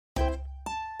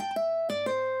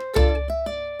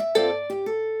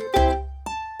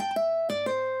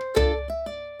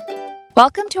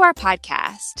Welcome to our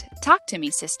podcast, Talk to Me,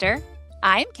 Sister.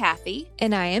 I'm Kathy.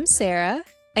 And I am Sarah,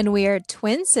 and we are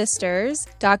twin sisters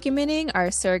documenting our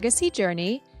surrogacy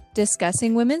journey,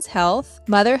 discussing women's health,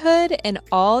 motherhood, and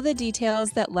all the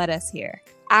details that led us here.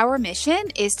 Our mission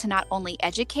is to not only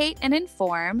educate and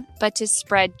inform, but to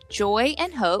spread joy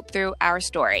and hope through our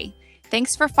story.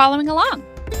 Thanks for following along.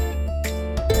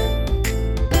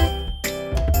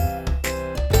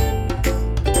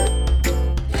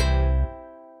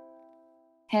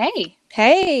 Hey.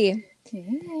 Hey.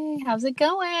 Hey, how's it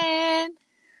going?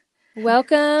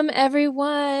 Welcome,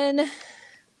 everyone,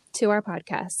 to our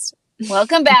podcast.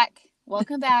 Welcome back.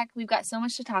 Welcome back. We've got so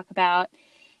much to talk about.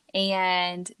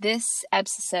 And this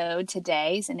episode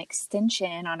today is an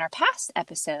extension on our past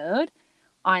episode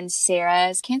on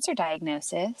Sarah's cancer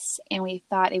diagnosis. And we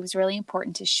thought it was really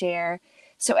important to share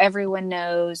so everyone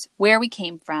knows where we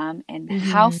came from and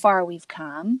how far we've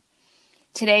come.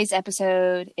 Today's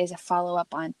episode is a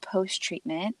follow-up on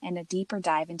post-treatment and a deeper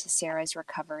dive into Sarah's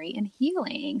recovery and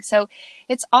healing. So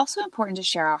it's also important to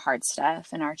share our hard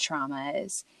stuff and our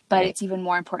traumas, but it's even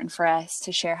more important for us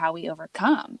to share how we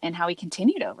overcome and how we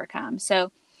continue to overcome.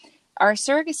 So our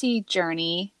surrogacy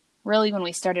journey, really when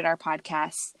we started our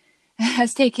podcast,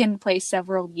 has taken place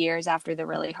several years after the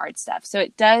really hard stuff. So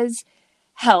it does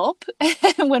help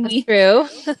when we're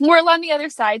on the other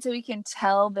side so we can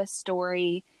tell the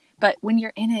story. But when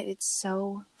you're in it, it's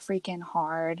so freaking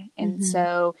hard. And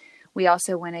so we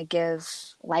also want to give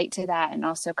light to that and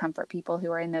also comfort people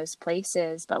who are in those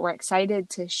places. But we're excited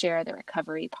to share the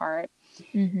recovery part,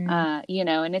 and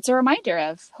it's a reminder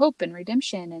of hope and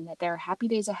redemption and that there are happy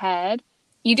days ahead.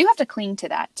 You do have to cling to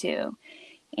that too.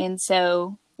 And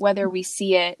so whether we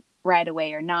see it right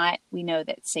away or not, we know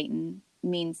that Satan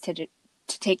means to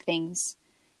take things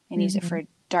and use it for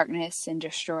darkness and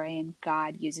destroy, and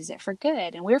God uses it for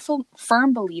good. And we're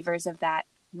firm believers of that.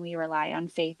 And we rely on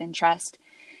faith and trust.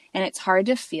 And it's hard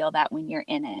to feel that when you're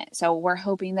in it. So we're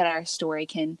hoping that our story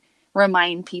can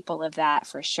remind people of that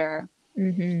for sure.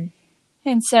 And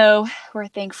so we're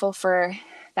thankful for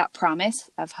that promise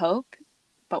of hope,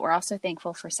 but we're also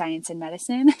thankful for science and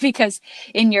medicine, because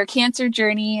in your cancer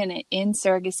journey and in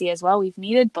surrogacy as well, we've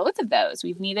needed both of those.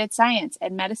 We've needed science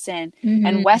and medicine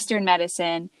and Western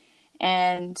medicine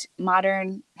and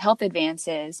modern health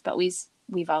advances, but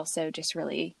we've also just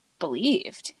really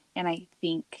believed. And I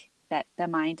think that the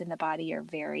mind and the body are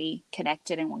very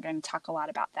connected, and we're going to talk a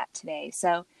lot about that today.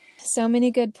 So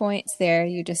many good points there.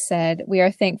 You just said we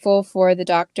are thankful for the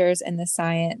doctors and the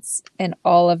science and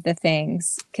all of the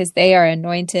things, because they are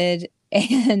anointed,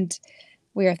 and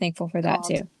we are thankful for that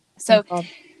too. So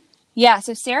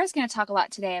so Sarah's going to talk a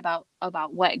lot today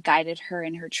about what guided her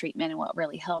in her treatment and what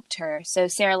really helped her. So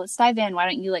Sarah, let's dive in. Why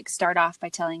don't you start off by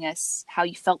telling us how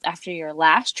you felt after your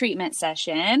last treatment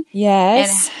session? Yes.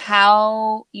 And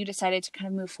how you decided to kind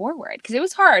of move forward, because it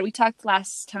was hard. We talked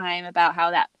last time about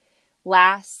how that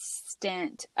last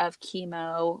stint of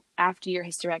chemo after your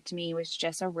hysterectomy was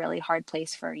just a really hard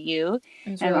place for you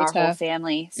and really our tough. whole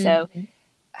family. So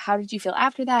how did you feel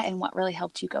after that, and what really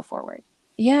helped you go forward?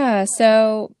 Yeah.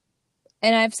 So,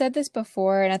 and I've said this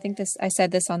before, and I said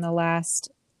this on the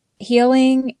last,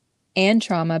 healing and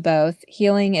trauma, both.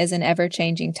 Healing is an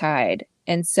ever-changing tide.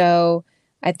 And so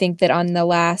I think that on the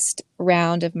last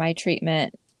round of my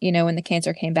treatment, when the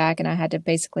cancer came back and I had to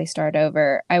basically start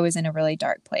over, I was in a really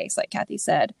dark place, like Kathy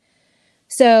said.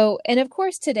 So, and of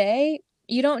course today,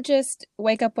 you don't just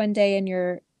wake up one day and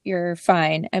you're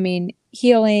fine. I mean,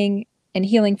 healing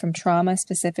from trauma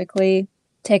specifically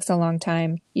takes a long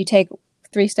time. You take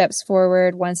 3 steps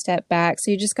forward, 1 step back.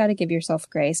 So you just got to give yourself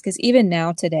grace, because even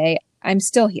now today, I'm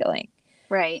still healing.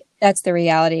 Right. That's the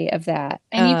reality of that.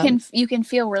 And you can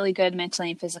feel really good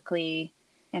mentally and physically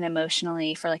and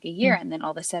emotionally for a year. And then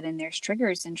all of a sudden there's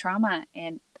triggers and trauma.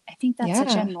 And I think that's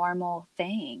such a normal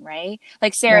thing, right?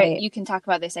 Sarah, you can talk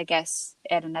about this, I guess,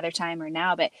 at another time or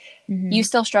now, but you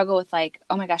still struggle with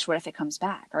oh my gosh, what if it comes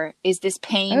back? Or is this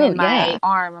pain in my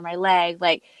arm or my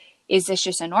leg? Is this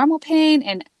just a normal pain?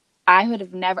 And I would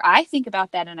have never, I think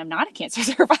about that, and I'm not a cancer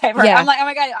survivor. Yeah. I'm like, oh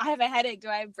my God, I have a headache. Do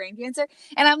I have brain cancer?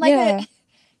 And I'm like,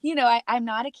 I'm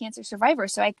not a cancer survivor.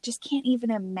 So I just can't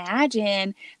even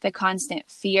imagine the constant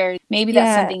fear. Maybe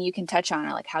that's something you can touch on,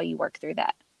 or how you work through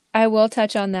that. I will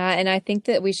touch on that. And I think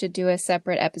that we should do a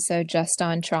separate episode just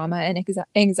on trauma and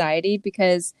anxiety,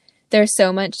 because there's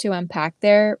so much to unpack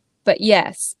there. But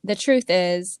yes, the truth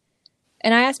is,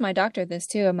 and I asked my doctor this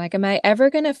too, I'm like, am I ever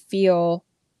going to feel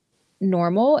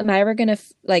normal? Am I ever going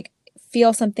to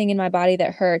feel something in my body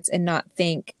that hurts and not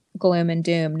think gloom and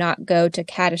doom, not go to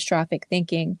catastrophic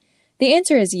thinking? The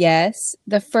answer is yes.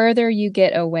 The further you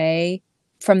get away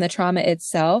from the trauma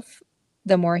itself,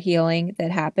 the more healing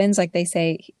that happens. Like they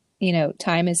say,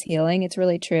 time is healing. It's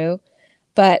really true.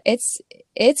 But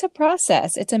it's a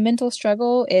process. It's a mental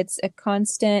struggle. It's a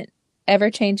constant,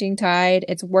 ever-changing tide.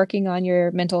 It's working on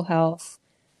your mental health,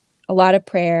 a lot of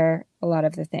prayer, a lot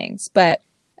of the things. But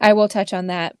I will touch on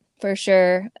that for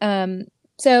sure.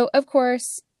 So, of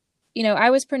course, I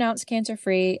was pronounced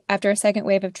cancer-free after a second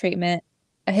wave of treatment,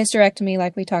 a hysterectomy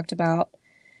like we talked about.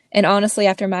 And honestly,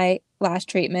 after my last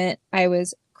treatment, I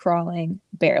was crawling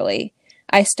barely.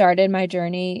 I started my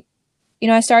journey,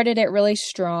 I started it really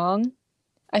strong.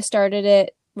 I started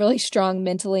it really strong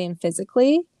mentally and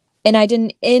physically, and I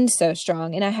didn't end so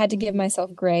strong. And I had to give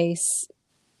myself grace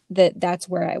that that's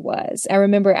where I was. I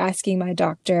remember asking my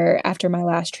doctor after my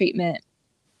last treatment.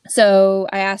 So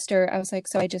I asked her, I was like,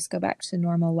 so I just go back to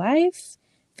normal life?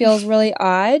 Feels really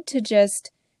odd to just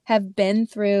have been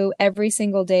through every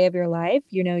single day of your life.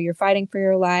 You're fighting for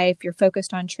your life. You're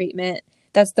focused on treatment.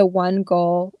 That's the one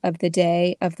goal of the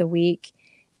day, of the week.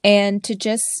 And to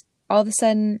just all of a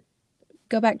sudden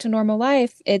go back to normal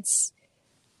life, it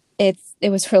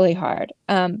was really hard.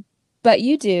 But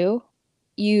you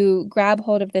grab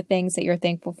hold of the things that you're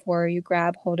thankful for. You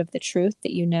grab hold of the truth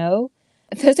that you know.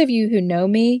 Those of you who know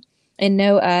me and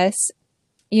know us,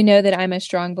 you know that I'm a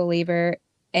strong believer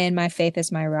and my faith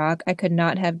is my rock. I could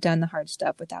not have done the hard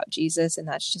stuff without Jesus, and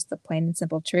that's just the plain and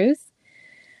simple truth.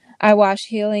 I wash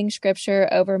healing scripture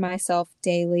over myself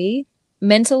daily.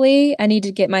 Mentally, I need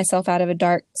to get myself out of a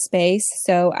dark space,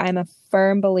 so I'm a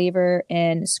firm believer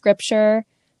in scripture,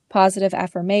 positive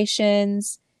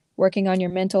affirmations, working on your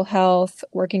mental health,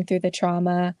 working through the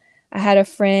trauma. I had a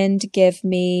friend give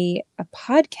me a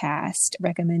podcast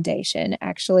recommendation,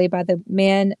 actually, by the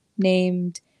man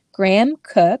named Graham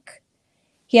Cook.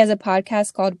 He has a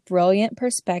podcast called Brilliant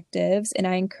Perspectives, and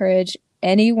I encourage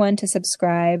anyone to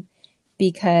subscribe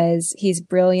because he's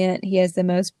brilliant. He has the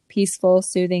most peaceful,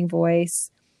 soothing voice.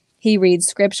 He reads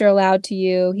scripture aloud to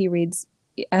you. He reads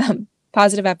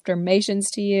positive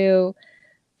affirmations to you.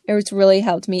 It's really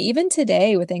helped me. Even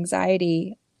today with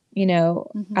anxiety,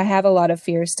 I have a lot of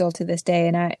fears still to this day,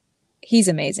 and he's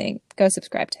amazing. Go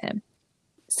subscribe to him.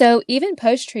 So even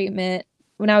post-treatment,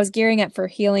 when I was gearing up for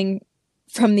healing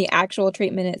from the actual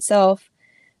treatment itself,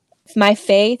 my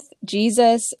faith,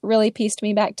 Jesus, really pieced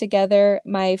me back together.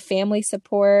 My family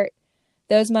support,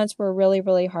 those months were really,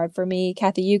 really hard for me.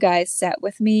 Kathy, you guys sat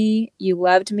with me. You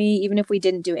loved me. Even if we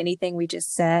didn't do anything, we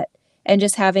just sat. And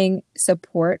just having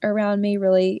support around me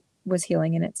really was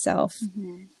healing in itself.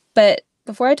 Mm-hmm. But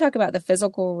before I talk about the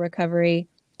physical recovery,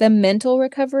 the mental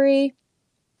recovery,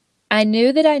 I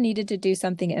knew that I needed to do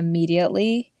something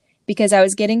immediately because I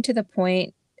was getting to the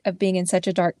point of being in such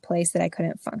a dark place that I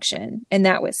couldn't function. And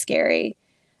that was scary.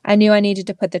 I knew I needed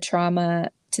to put the trauma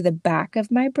to the back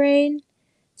of my brain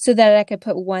so that I could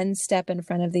put one step in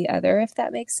front of the other, if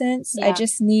that makes sense. Yeah.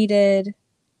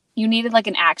 You needed like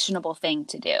an actionable thing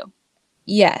to do.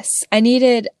 Yes.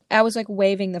 I was like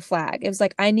waving the flag. It was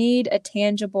like, I need a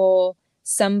tangible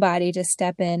somebody to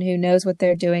step in who knows what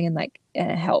they're doing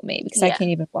and help me because I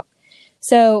can't even walk.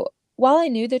 So while I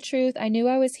knew the truth, I knew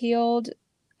I was healed.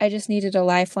 I just needed a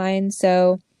lifeline.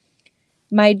 So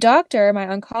my doctor, my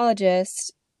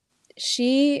oncologist,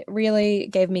 she really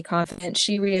gave me confidence.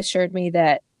 She reassured me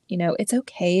that, it's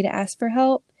okay to ask for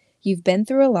help. You've been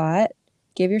through a lot.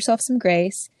 Give yourself some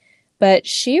grace. But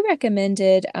she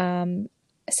recommended a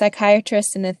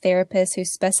psychiatrist and a therapist who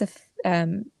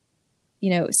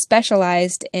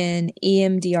specialized in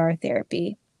EMDR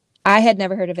therapy. I had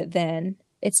never heard of it then.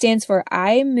 It stands for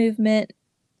eye movement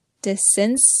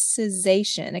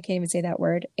desensitization. I can't even say that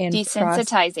word. And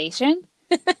desensitization?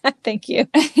 Thank you.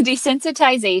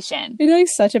 Desensitization. It's like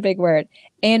such a big word.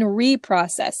 And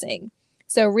reprocessing.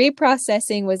 So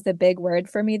reprocessing was the big word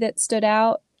for me that stood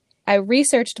out. I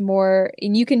researched more,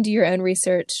 and you can do your own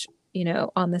research,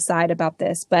 on the side about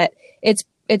this, but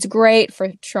it's great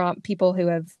for people who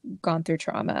have gone through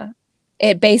trauma.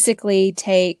 It basically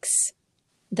takes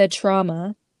the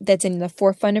trauma that's in the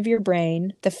forefront of your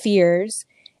brain, the fears,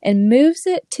 and moves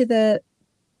it to the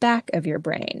back of your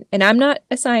brain. And I'm not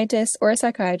a scientist or a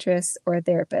psychiatrist or a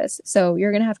therapist, so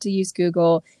you're going to have to use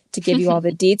Google to give you all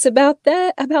the deets about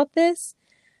this.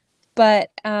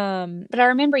 But I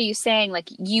remember you saying like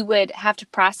you would have to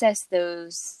process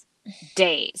those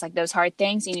days, like those hard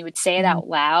things, and you would say it out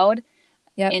loud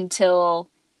until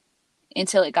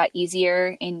it got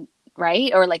easier and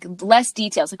right, or like less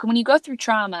details. Like when you go through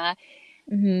trauma,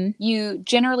 you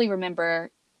generally remember,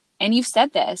 and you've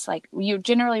said this, like you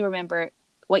generally remember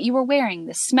what you were wearing,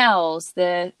 the smells,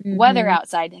 the weather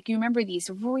outside. Like you remember these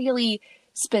really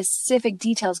specific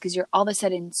details because you're all of a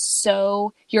sudden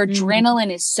your Mhm.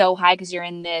 adrenaline is so high because you're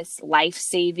in this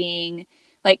life-saving,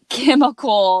 like,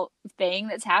 chemical thing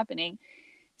that's happening.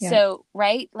 Yeah. So,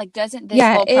 right? Like, doesn't this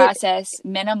Yeah, whole process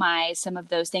minimize some of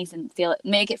those things and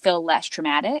make it feel less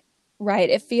traumatic?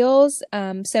 right. It feels,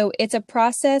 so it's a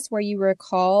process where you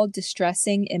recall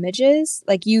distressing images.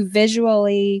 Like you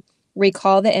visually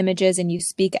recall the images and you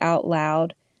speak out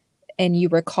loud and you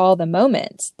recall the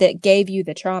moments that gave you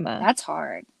the trauma. That's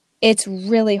hard. It's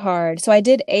really hard. So I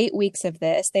did 8 weeks of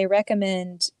this. They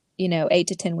recommend, 8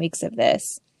 to 10 weeks of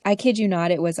this. I kid you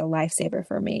not, it was a lifesaver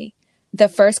for me. The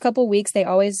first couple weeks, they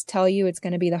always tell you it's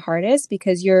going to be the hardest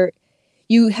because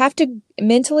you have to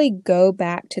mentally go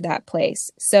back to that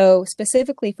place. So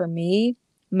specifically for me,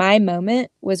 my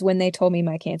moment was when they told me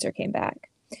my cancer came back.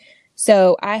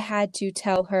 So I had to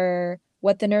tell her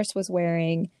what the nurse was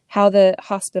wearing, how the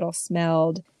hospital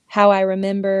smelled, how I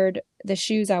remembered the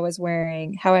shoes I was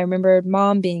wearing, how I remembered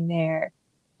mom being there.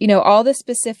 All the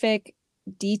specific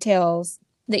details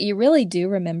that you really do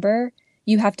remember,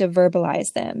 you have to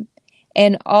verbalize them.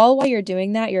 And all while you're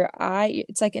doing that,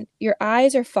 it's like your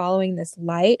eyes are following this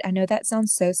light. I know that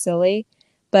sounds so silly,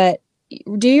 but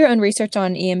do your own research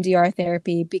on EMDR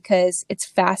therapy because it's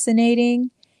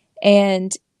fascinating.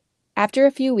 And after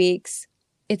a few weeks,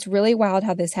 it's really wild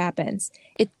how this happens.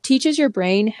 It teaches your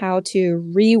brain how to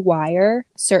rewire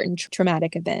certain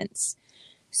traumatic events.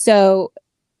 So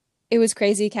it was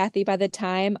crazy, Kathy. By the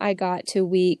time I got to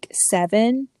week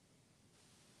 7,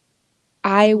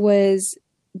 I was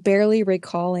barely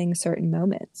recalling certain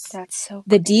moments. That's so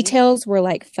The funny. details were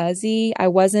like fuzzy. I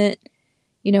wasn't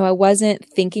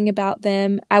thinking about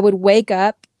them. I would wake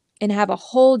up and have a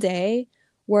whole day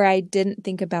where I didn't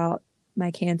think about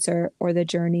my cancer or the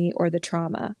journey or the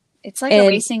trauma. It's like And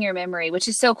erasing your memory, which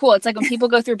is so cool. It's like when people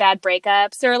go through bad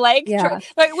breakups or like, yeah,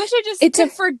 like wish I just it could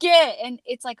took, forget. And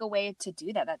it's like a way to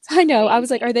do that. That's I know, I was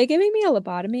like, crazy. are they giving me a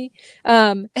lobotomy?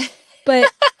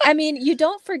 But I mean, you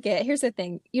don't forget. Here's the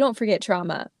thing. You don't forget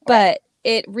trauma, Right. but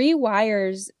it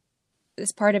rewires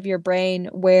this part of your brain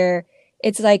where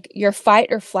it's like your fight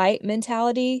or flight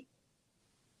mentality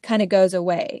kind of goes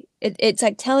away. It's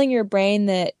like telling your brain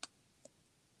that,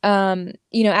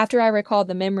 after I recalled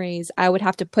the memories, I would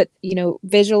have to put,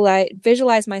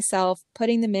 visualize myself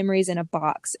putting the memories in a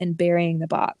box and burying the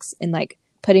box and like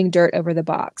putting dirt over the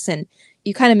box. And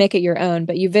you kind of make it your own,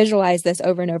 but you visualize this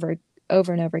over and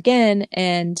over again.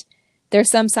 And there's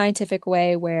some scientific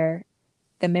way where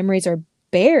the memories are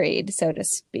buried, so to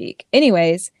speak.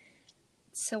 Anyways,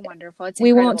 It's so wonderful. It's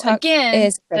we won't incredible. talk. Again,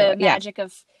 It's the incredible. Yeah. magic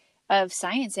of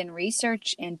science and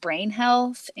research and brain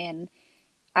health. And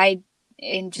I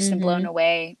am just blown Mm-hmm.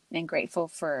 away and grateful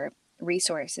for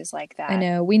resources like I that.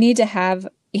 know we need to have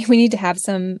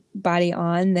somebody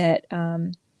on that,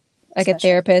 like a Special.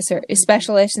 therapist or a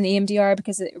specialist in the EMDR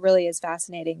because it really is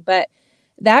fascinating. But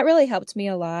that really helped me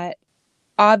a lot.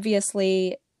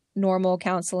 Obviously, normal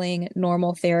counseling,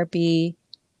 normal therapy,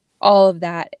 all of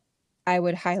that I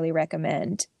would highly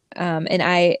recommend. And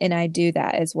I do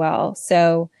that as well.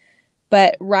 So,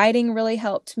 but writing really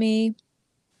helped me.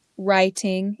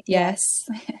 Writing, yes,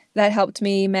 that helped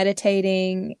me.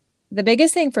 Meditating. The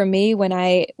biggest thing for me when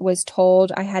I was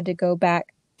told I had to go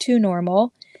back to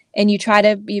normal and you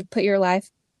put your life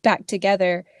back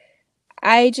together,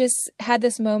 I just had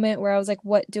this moment where I was like,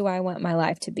 what do I want my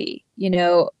life to be?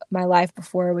 My life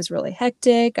before was really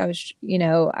hectic.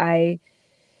 I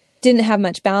didn't have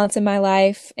much balance in my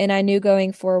life. And I knew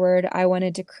going forward, I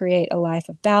wanted to create a life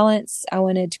of balance. I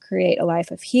wanted to create a life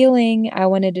of healing. I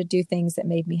wanted to do things that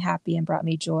made me happy and brought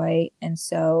me joy. And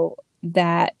so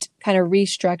that kind of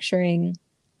restructuring,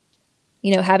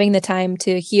 having the time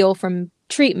to heal from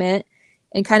treatment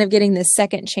and kind of getting this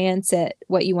second chance at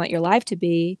what you want your life to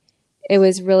be, it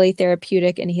was really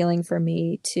therapeutic and healing for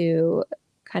me to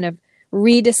kind of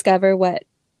rediscover what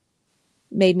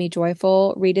made me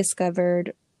joyful,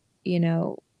 rediscovered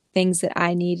things that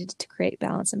I needed to create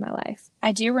balance in my life.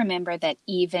 I do remember that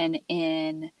even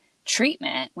in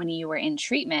treatment, when you were in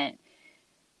treatment,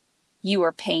 you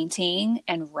were painting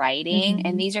and writing, Mm-hmm.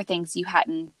 and these are things you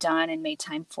hadn't done and made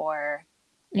time for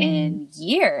Mm-hmm. in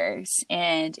years.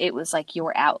 And it was like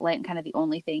your outlet and kind of the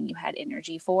only thing you had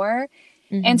energy for.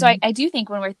 Mm-hmm. And so I do think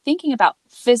when we're thinking about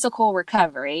physical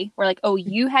recovery, we're like, oh,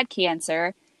 you had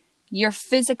cancer, you're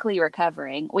physically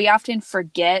recovering. We often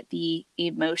forget the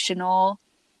emotional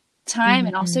time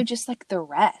and also just like the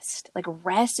rest. Like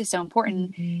rest is so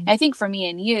important. Mm-hmm. I think for me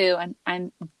and you, and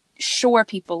I'm sure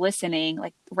people listening,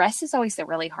 like rest is always the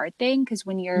really hard thing because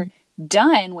when you're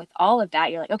done with all of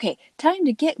that, you're like, okay, time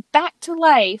to get back to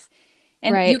life.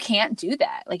 And Right. you can't do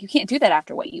that. Like you can't do that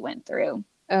after what you went through.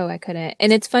 Oh, I couldn't.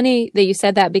 And it's funny that you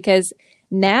said that because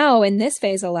now in this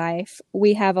phase of life,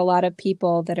 we have a lot of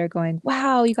people that are going,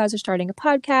 wow, you guys are starting a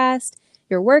podcast,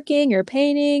 you're working, you're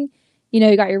painting,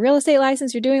 you got your real estate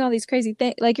license, you're doing all these crazy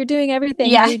things, like you're doing everything.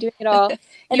 How Yeah. are you doing it all?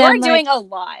 And You are I'm doing like, a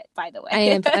lot, by the way.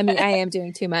 I am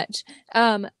doing too much.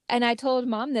 And I told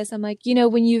mom this, I'm like,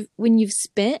 when you've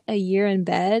spent a year in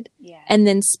bed Yeah. and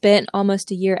then spent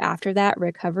almost a year after that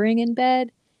recovering in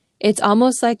bed, it's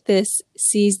almost like this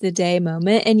seize the day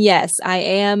moment. And yes, I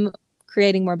am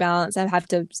creating more balance. I have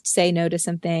to say no to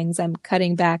some things. I'm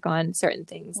cutting back on certain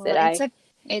things Well,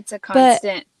 it's a but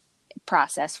constant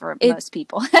process for it, most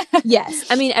people. yes.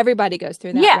 I mean, everybody goes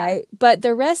through that, Yeah. right? But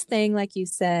the rest thing, like you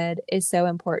said, is so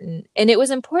important. And it was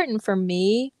important for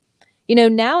me.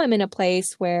 Now I'm in a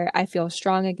place where I feel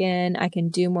strong again. I can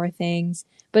do more things.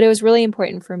 But it was really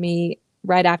important for me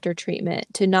right after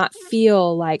treatment to not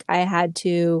feel like I had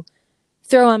to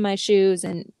throw on my shoes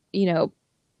and,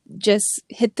 just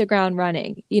hit the ground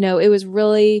running. It was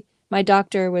really, my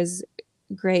doctor was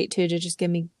great too, to just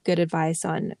give me good advice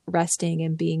on resting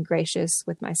and being gracious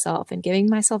with myself and giving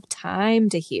myself time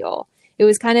to heal. It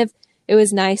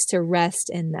was nice to rest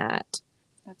in that.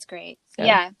 That's great. So.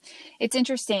 Yeah. It's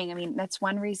interesting. I mean, that's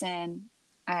one reason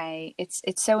it's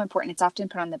so important. It's often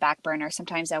put on the back burner.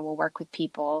 Sometimes I will work with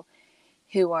people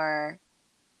who are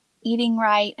eating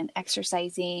right and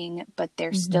exercising, but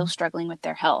they're still struggling with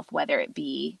their health, whether it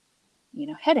be,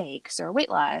 headaches or weight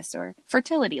loss or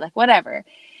fertility, like whatever.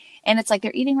 And it's like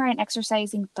they're eating right and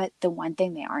exercising, but the one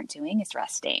thing they aren't doing is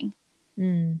resting.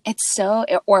 It's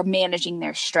or managing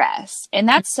their stress. And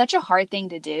that's such a hard thing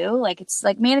to do. Like, it's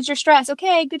like, manage your stress.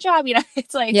 Okay, good job.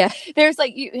 It's like, there's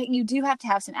like, you do have to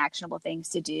have some actionable things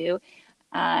to do.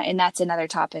 And that's another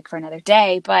topic for another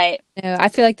day. But I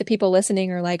feel like the people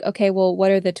listening are like, okay, well, what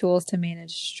are the tools to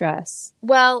manage stress?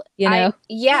 Well,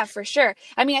 yeah, for sure.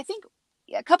 I mean, I think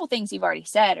a couple things you've already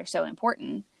said are so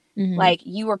important. Like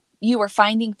you were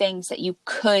finding things that you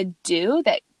could do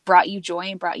that brought you joy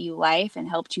and brought you life and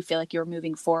helped you feel like you were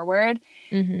moving forward,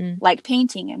 like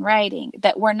painting and writing,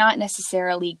 that were not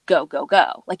necessarily go, go,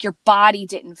 go. Like your body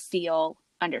didn't feel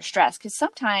under stress, because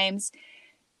sometimes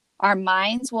our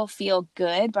minds will feel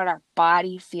good, but our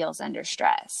body feels under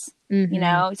stress.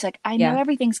 It's like, I know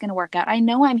everything's going to work out. I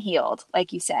know I'm healed,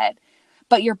 like you said,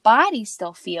 but your body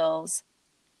still feels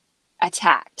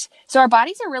attacked. So our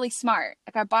bodies are really smart.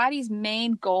 Like, our body's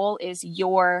main goal is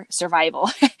your survival.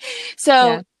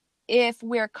 So if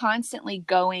we're constantly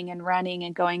going and running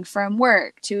and going from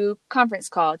work to conference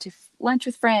call to lunch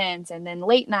with friends and then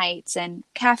late nights and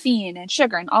caffeine and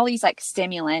sugar and all these like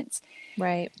stimulants,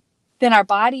 right, then our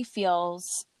body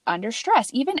feels under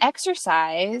stress. Even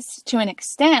exercise, to an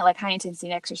extent, like high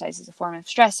intensity exercise, is a form of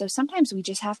stress. So sometimes we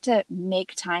just have to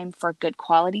make time for good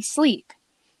quality sleep.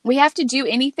 We have to do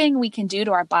anything we can do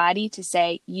to our body to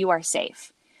say, you are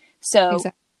safe. So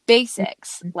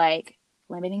basics like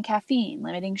limiting caffeine,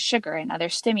 limiting sugar and other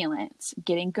stimulants,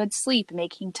 getting good sleep,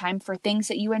 making time for things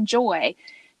that you enjoy,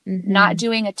 not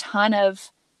doing a ton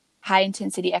of high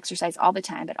intensity exercise all the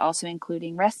time, but also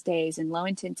including rest days and low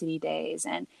intensity days,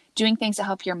 and doing things that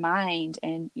help your mind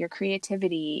and your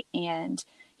creativity and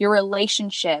your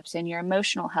relationships and your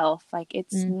emotional health. Like,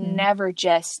 it's never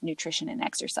just nutrition and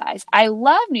exercise. I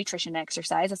love nutrition and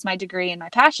exercise. That's my degree and my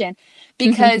passion,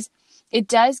 because it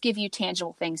does give you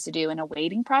tangible things to do in a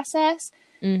waiting process.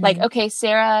 Like, okay,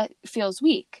 Sarah feels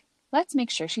weak. Let's make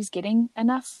sure she's getting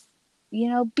enough,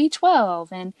 B12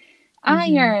 and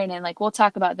iron. And like, we'll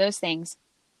talk about those things.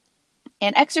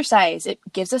 And exercise, it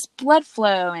gives us blood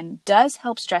flow and does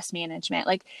help stress management.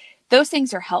 Like, those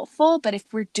things are helpful, but if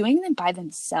we're doing them by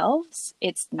themselves,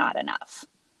 it's not enough.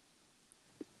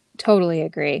 Totally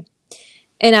agree.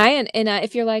 And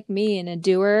if you're like me and a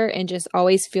doer and just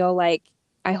always feel like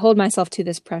I hold myself to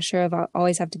this pressure of I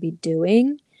always have to be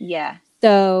doing. Yeah.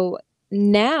 So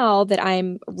now that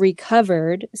I'm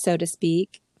recovered, so to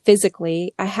speak,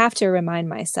 physically, I have to remind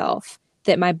myself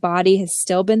that my body has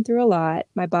still been through a lot.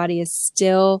 My body it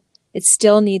still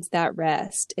needs that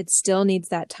rest. It still needs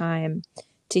that time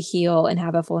to heal and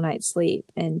have a full night's sleep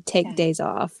and take days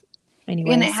off.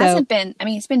 Anyway, and it hasn't been,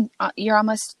 it's been, you're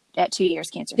almost at 2 years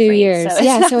cancer free. 2 years. So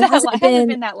yeah. So it hasn't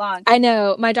been that long. I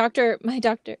know my doctor,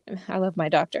 I love my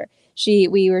doctor.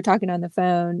 We were talking on the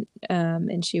phone,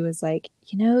 and she was like,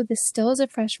 this still is a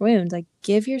fresh wound. Like,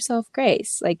 give yourself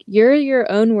grace. Like, you're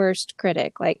your own worst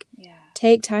critic. Like,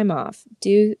 take time off,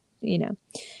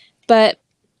 but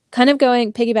kind of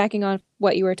piggybacking on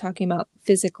what you were talking about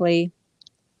physically.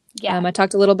 Yeah. I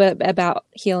talked a little bit about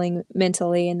healing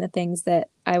mentally and the things that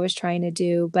I was trying to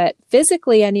do, but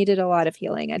physically I needed a lot of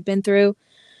healing. I'd been through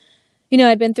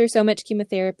so much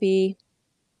chemotherapy.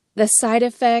 The side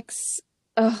effects,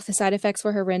 oh, the side effects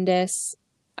were horrendous.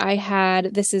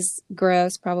 This is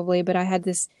gross probably, but I had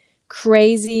this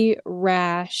crazy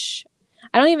rash.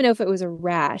 I don't even know if it was a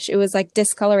rash. It was like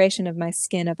discoloration of my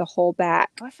skin of the whole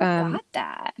back. Oh, I forgot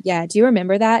that. Yeah, do you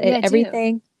remember that? Yeah, I do.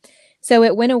 Everything. So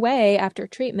it went away after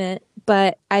treatment,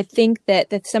 but I think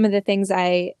that some of the things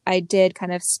I did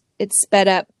kind of it sped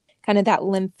up kind of that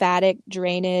lymphatic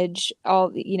drainage, all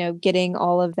getting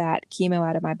all of that chemo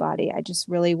out of my body. I just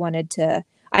really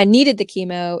I needed the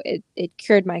chemo. It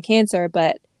cured my cancer,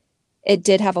 but it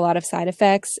did have a lot of side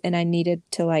effects, and I needed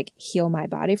to like heal my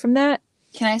body from that.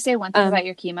 Can I say one thing about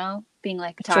your chemo being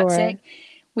like toxic? Sure.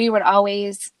 I would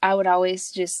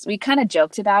always we kind of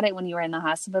joked about it when you were in the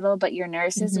hospital, but your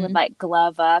nurses would Mm-hmm. like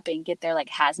glove up and get their like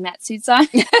hazmat suits on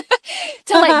to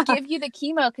like give you the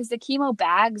chemo, because the chemo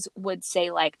bags would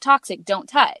say like toxic, don't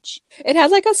touch. It had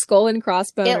like a skull and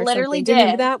crossbone It or literally something. Do you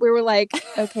remember did. that? We were like,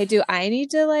 okay, do I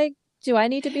need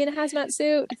to be in a hazmat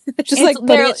suit? Just It's like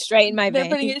putting it straight in my they're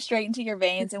putting veins. it straight into your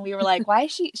veins, and we were like, why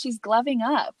is she's gloving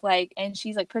up, like, and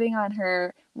she's like putting on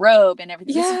her robe and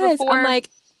everything. Yes, I'm like,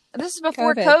 This is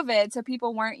before COVID, so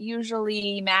people weren't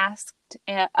usually masked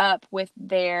up with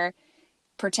their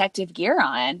protective gear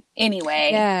on. Anyway.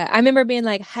 yeah, I remember being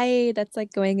like, hey, that's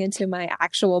like going into my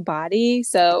actual body.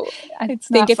 So I It's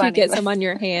think not if you funny, get but- some on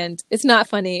your hand, it's not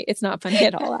funny. It's not funny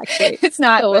at all, actually. It's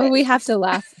not. So But we have to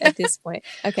laugh at this point.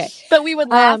 Okay. but we would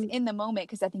laugh in the moment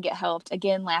because I think it helped.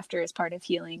 Again, laughter is part of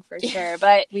healing for sure.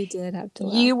 But We did have to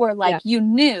laugh. you were like, Yeah. you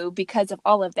knew because of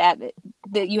all of that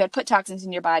you had put toxins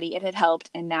in your body, it had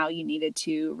helped, and now you needed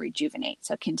to rejuvenate.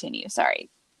 So continue. Sorry.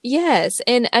 Yes,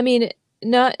 and I mean,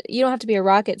 you don't have to be a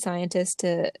rocket scientist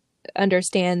to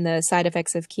understand the side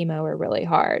effects of chemo are really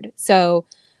hard. So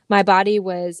my body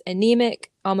was anemic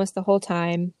almost the whole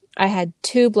time. I had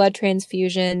 2 blood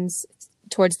transfusions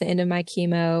towards the end of my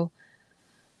chemo.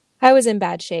 I was in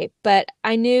bad shape, but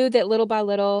I knew that little by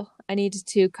little I needed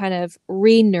to kind of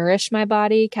re-nourish my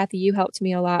body. Kathy, you helped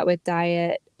me a lot with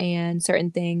diet and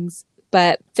certain things.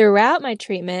 But throughout my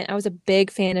treatment, I was a big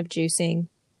fan of juicing.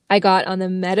 I got on the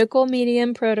medical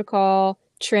medium protocol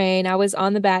train. I was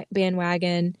on the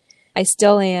bandwagon. I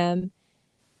still am.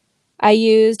 I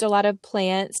used a lot of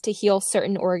plants to heal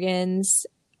certain organs.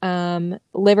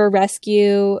 Liver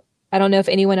Rescue. I don't know if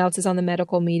anyone else is on the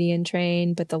medical medium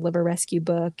train, but the Liver Rescue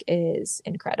book is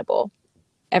incredible.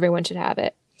 Everyone should have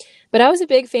it. But I was a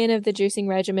big fan of the juicing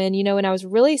regimen. When I was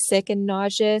really sick and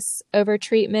nauseous over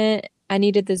treatment, I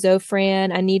needed the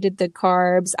Zofran, I needed the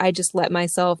carbs. I just let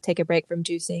myself take a break from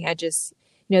juicing.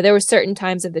 There were certain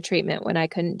times of the treatment when I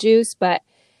couldn't juice, but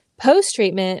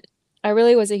post-treatment, I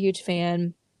really was a huge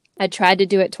fan. I tried to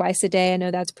do it twice a day. I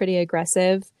know that's pretty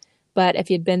aggressive, but if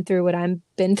you'd been through what I've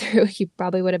been through, you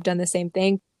probably would have done the same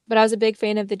thing. But I was a big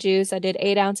fan of the juice. I did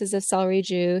 8 ounces of celery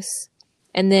juice.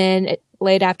 And then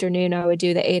late afternoon, I would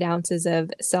do the 8 ounces of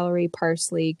celery,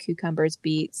 parsley, cucumbers,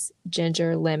 beets,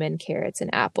 ginger, lemon, carrots, and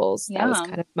apples. Yum. That was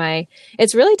kind of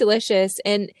it's really delicious.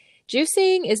 And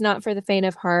juicing is not for the faint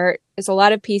of heart. There's a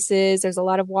lot of pieces. There's a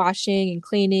lot of washing and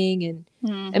cleaning.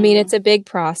 And I mean, it's a big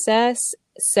process.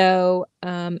 So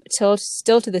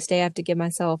still to this day, I have to give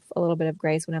myself a little bit of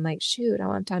grace when I'm like, shoot, I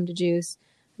don't have time to juice.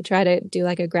 I try to do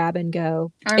like a grab and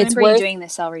go. I remember you doing the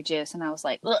celery juice, and I was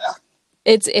like, ugh.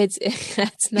 It's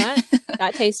not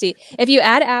that tasty. If you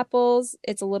add apples,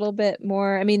 it's a little bit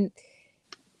more. I mean,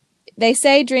 they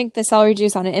say drink the celery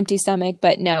juice on an empty stomach,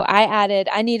 but no,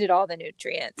 I needed all the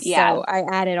nutrients. Yeah. So I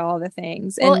added all the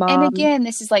things. Well, and again,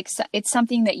 this is like, it's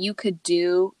something that you could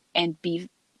do and be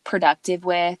productive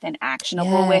with and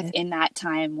actionable with in that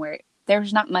time where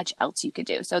there's not much else you could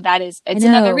do. So it's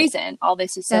another reason all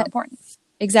this is so important.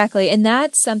 Exactly. And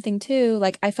that's something too,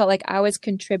 like I felt like I was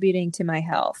contributing to my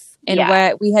health. And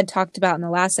what we had talked about in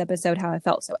the last episode, how I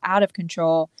felt so out of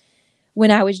control. When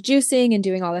I was juicing and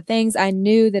doing all the things, I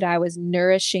knew that I was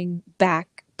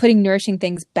putting nourishing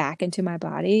things back into my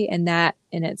body. And that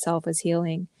in itself was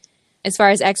healing. As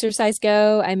far as exercise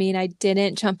go, I mean, I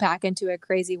didn't jump back into a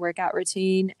crazy workout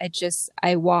routine.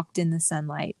 I walked in the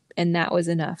sunlight, and that was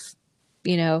enough.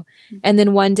 And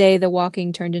then one day the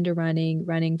walking turned into running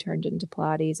turned into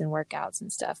Pilates and workouts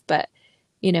and stuff. But,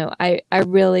 I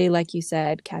really, like you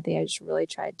said, Kathy, I just really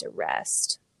tried to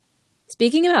rest.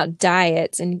 Speaking about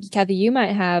diets, and Kathy, you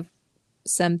might have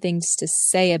some things to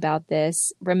say about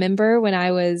this. Remember when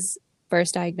I was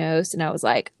first diagnosed and I was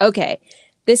like, okay,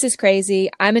 this is crazy.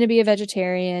 I'm going to be a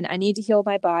vegetarian. I need to heal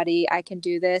my body. I can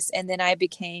do this. And then I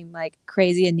became like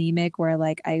crazy anemic where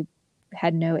like I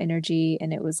had no energy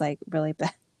and it was like really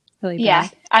bad. Really bad. Yeah.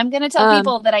 I'm going to tell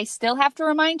people that I still have to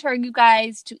remind you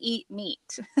guys to eat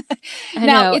meat.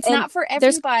 Now, it's not for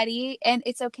everybody, and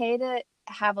it's okay to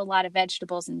have a lot of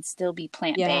vegetables and still be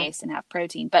plant-based Yeah. and have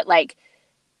protein. But like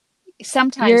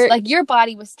sometimes You're like your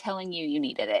body was telling you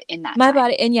needed it in that my time.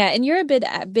 body, and you're a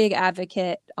big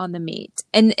advocate on the meat.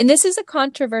 And this is a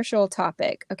controversial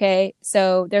topic, okay?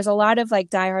 So there's a lot of like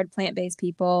diehard plant-based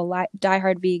people, like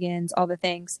diehard vegans, all the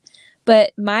things.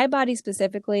 But my body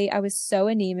specifically, I was so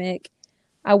anemic.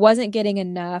 I wasn't getting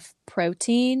enough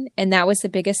protein, and that was the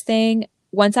biggest thing.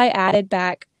 Once I added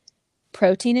back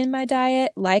protein in my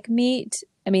diet, like meat,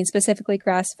 I mean, specifically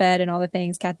grass-fed and all the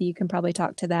things, Kathy, you can probably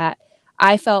talk to that.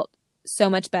 I felt so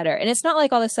much better. And it's not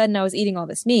like all of a sudden I was eating all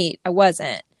this meat. I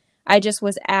wasn't. I just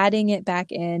was adding it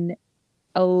back in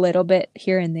a little bit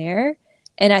here and there.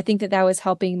 And I think that that was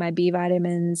helping my B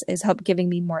vitamins, is help giving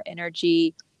me more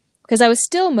energy because I was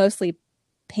still mostly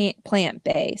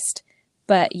plant-based.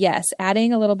 But yes,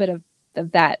 adding a little bit of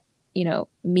that,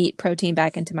 meat protein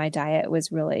back into my diet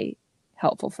was really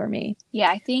helpful for me. Yeah,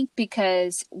 I think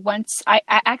because once I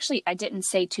didn't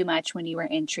say too much when you were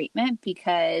in treatment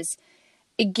because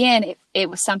again, it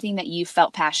was something that you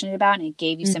felt passionate about and it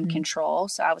gave you some Mm-hmm. control.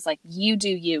 So I was like, you do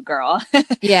you, girl.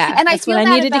 Yeah, And that's what I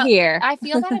needed to hear. I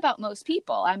feel that about most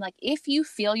people. I'm like, if you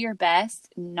feel your best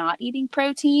not eating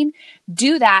protein,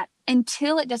 do that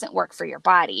until it doesn't work for your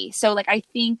body. So like, I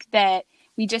think that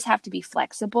we just have to be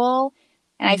flexible.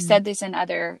 And I've Mm-hmm. said this in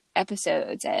other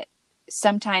episodes that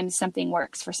sometimes something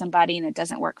works for somebody and it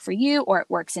doesn't work for you, or it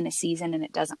works in a season and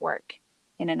it doesn't work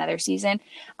in another season.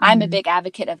 I'm a Mm-hmm. big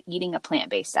advocate of eating a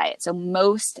plant-based diet. So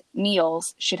most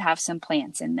meals should have some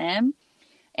plants in them.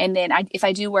 And then if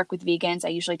I do work with vegans, I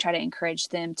usually try to encourage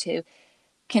them to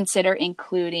consider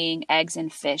including eggs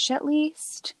and fish at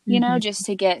least, Mm-hmm. just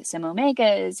to get some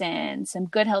omegas and some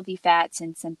good healthy fats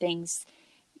and some things,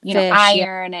 Fish, yeah.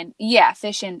 iron and yeah,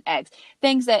 fish and eggs,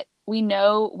 things that we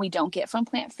know we don't get from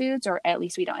plant foods, or at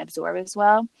least we don't absorb as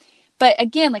well. But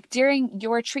again, like during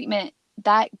your treatment,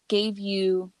 that gave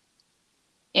you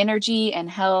energy and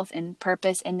health and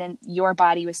purpose. And then your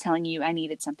body was telling you I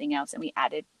needed something else. And we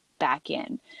added back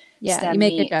in Yeah, you some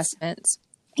make meats. adjustments.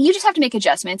 You just have to make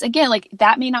adjustments. Again, like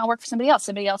that may not work for somebody else.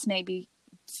 Somebody else may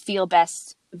feel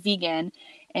best vegan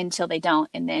until they don't.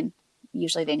 And then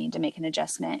usually they need to make an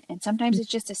adjustment. And sometimes it's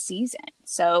just a season.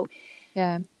 So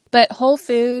Yeah. But whole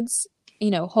foods,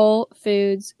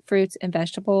 fruits and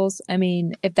vegetables, I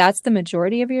mean, if that's the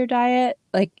majority of your diet,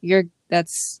 like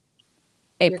that's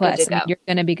A you're good to plus. I mean, go. you're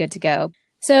going to be good to go.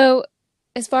 So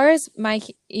as far as my,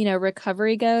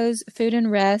 recovery goes, food and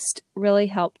rest really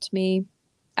helped me.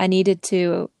 I needed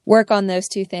to work on those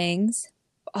two things.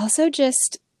 Also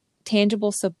just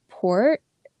tangible support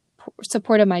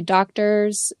of my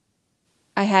doctors.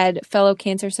 I had fellow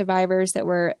cancer survivors that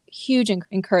were huge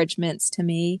encouragements to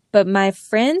me, but my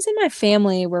friends and my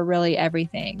family were really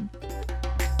everything.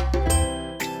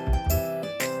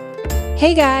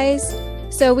 Hey guys!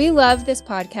 So we love this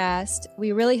podcast.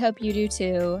 We really hope you do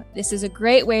too. This is a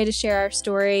great way to share our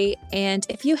story. And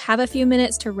if you have a few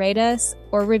minutes to rate us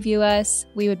or review us,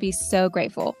 we would be so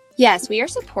grateful. Yes, we are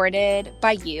supported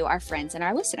by you, our friends and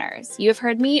our listeners. You have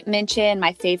heard me mention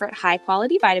my favorite high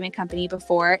quality vitamin company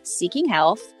before, Seeking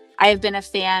Health. I have been a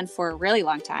fan for a really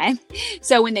long time.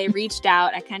 So when they reached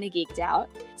out, I kind of geeked out.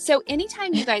 So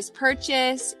anytime you guys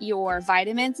purchase your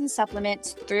vitamins and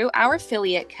supplements through our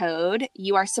affiliate code,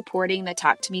 you are supporting the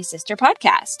Talk to Me Sister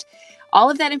podcast.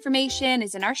 All of that information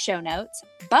is in our show notes,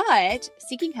 but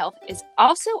Seeking Health is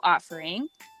also offering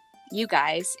you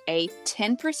guys a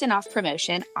 10% off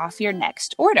promotion off your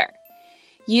next order.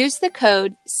 Use the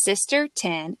code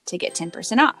SISTER10 to get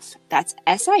 10% off. That's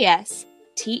SISTER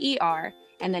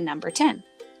and the number 10.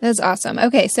 That's awesome.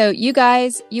 Okay, so you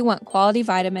guys, you want quality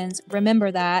vitamins. Remember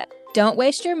that. Don't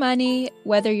waste your money,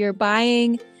 whether you're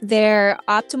buying their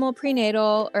optimal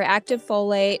prenatal or active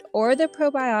folate or the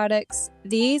probiotics.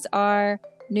 These are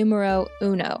numero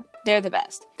uno. They're the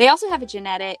best. They also have a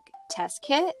genetic test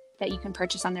kit that you can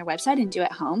purchase on their website and do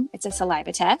at home. It's a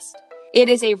saliva test. It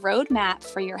is a roadmap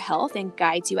for your health and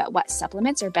guides you at what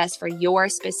supplements are best for your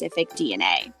specific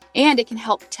DNA. And it can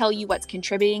help tell you what's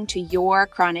contributing to your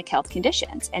chronic health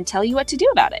conditions and tell you what to do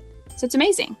about it. So it's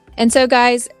amazing. And so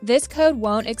guys, this code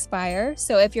won't expire.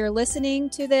 So if you're listening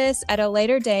to this at a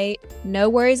later date, no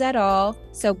worries at all.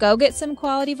 So go get some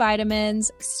quality vitamins,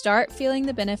 start feeling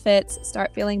the benefits,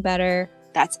 start feeling better.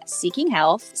 That's Seeking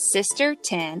Health,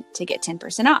 Sister10 to get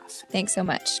 10% off. Thanks so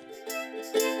much.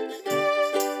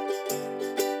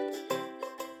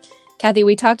 Kathy,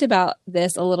 we talked about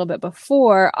this a little bit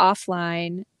before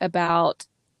offline about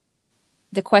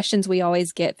the questions we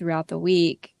always get throughout the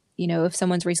week. If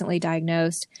someone's recently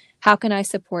diagnosed, how can I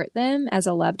support them as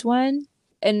a loved one?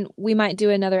 and we might do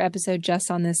another episode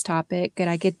just on this topic. And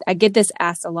I get this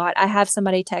asked a lot. I have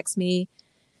somebody text me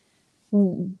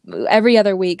every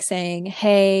other week saying,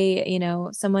 hey, you know,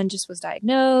 someone just was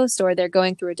diagnosed or they're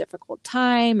going through a difficult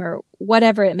time or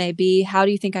whatever it may be. How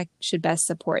do you think I should best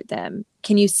support them?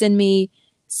 Can you send me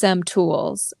some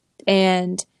tools?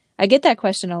 And I get that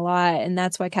question a lot. And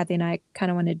that's why Kathy and I kind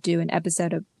of want to do an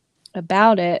episode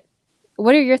about it.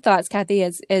 What are your thoughts, Kathy,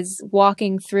 as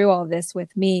walking through all this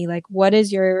with me? Like, what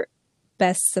is your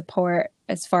best support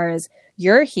as far as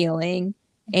your healing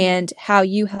and how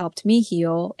you helped me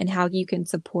heal and how you can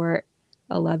support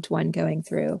a loved one going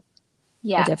through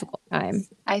a difficult time?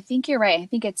 I think you're right. I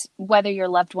think it's whether your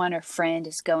loved one or friend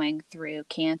is going through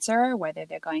cancer, whether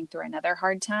they're going through another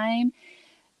hard time,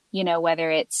 you know,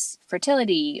 whether it's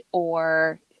fertility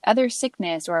or other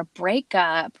sickness or a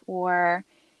breakup, or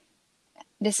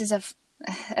this is a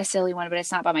silly one, but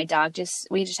it's not about my dog.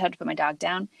 We just had to put my dog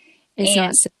down. It's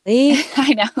not silly.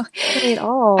 I know. Not at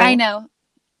all. I know.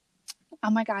 Oh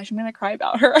my gosh, I'm gonna cry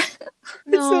about her. It's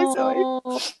so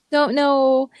silly.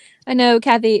 No. I know,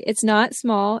 Kathy, it's not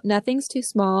small. Nothing's too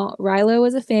small. Rilo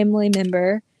is a family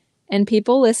member, and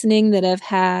people listening that have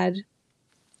had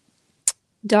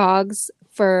dogs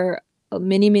for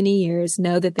many, many years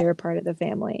know that they're a part of the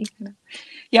family.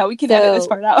 Yeah, we can edit this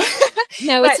part out.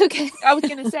 No, it's okay. I was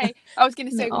gonna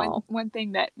say no. one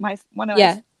thing that one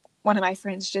of my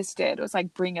friends just did was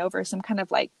like bring over some kind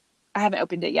of like, I haven't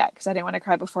opened it yet because I didn't want to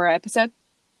cry before our episode.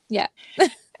 Yeah.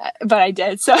 But I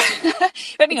did. So, but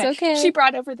anyway, it's okay. She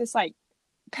brought over this like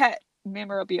pet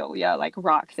memorabilia, like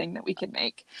rock thing that we could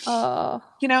make. Oh.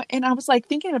 You know, and I was like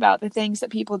thinking about the things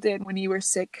that people did when you were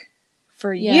sick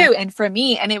for you and for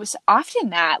me. And it was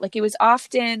often that, like, it was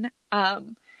often,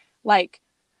 like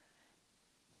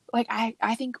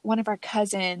I think one of our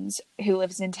cousins who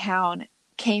lives in town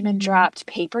came and dropped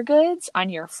paper goods on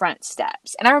your front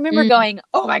steps. And I remember going,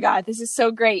 oh my God, this is so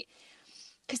great.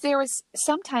 Because there was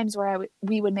some times where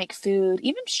we would make food,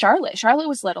 even Charlotte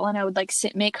was little, and I would like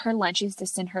make her lunches to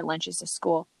send her lunches to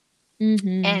school.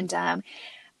 And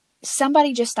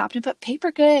somebody just stopped and put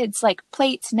paper goods, like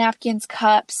plates, napkins,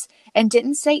 cups, and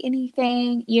didn't say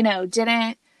anything, didn't,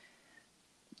 I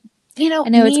know,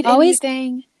 need it's always,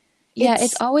 anything. Yeah,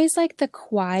 it's always like the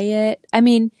quiet. I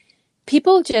mean,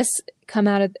 people just come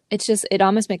out of, it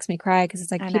almost makes me cry because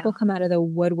it's like people come out of the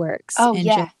woodworks and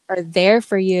just are there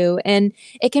for you. And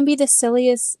it can be the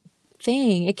silliest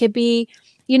thing. It could be,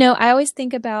 I always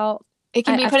think about, it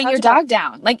can be putting your dog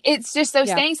down. Like, it's just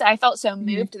those things that I felt so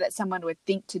moved that someone would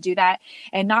think to do that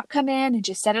and not come in and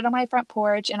just set it on my front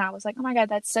porch. And I was like, oh my God,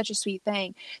 that's such a sweet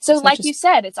thing. So like you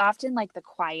said, it's often like the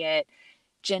quiet,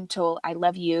 gentle, I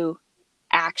love you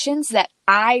actions that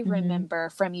I remember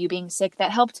from you being sick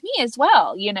that helped me as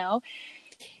well,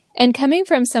 And coming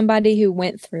from somebody who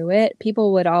went through it,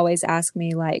 people would always ask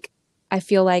me, like, I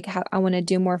feel like I want to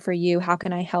do more for you. How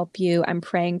can I help you? I'm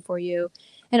praying for you.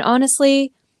 And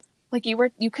honestly, like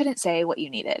you couldn't say what you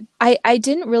needed. I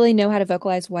didn't really know how to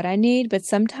vocalize what I need, but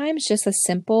sometimes just a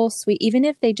simple, sweet, even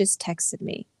if they just texted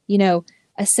me,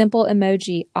 a simple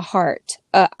emoji, a heart,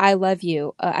 I love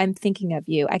you, I'm thinking of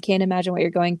you, I can't imagine what you're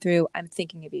going through, I'm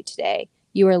thinking of you today,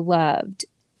 you are loved,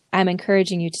 I'm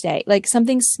encouraging you today. Like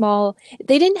something small.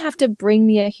 They didn't have to bring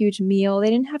me a huge meal. They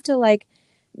didn't have to like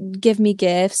give me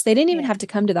gifts. They didn't even have to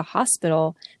come to the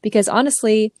hospital because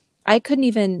honestly, I couldn't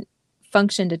even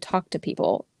function to talk to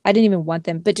people. I didn't even want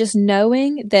them, but just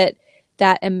knowing that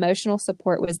emotional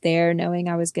support was there, knowing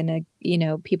I was going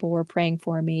to, people were praying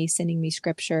for me, sending me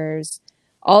scriptures,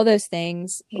 all those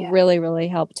things really, really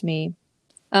helped me.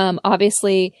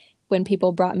 Obviously, when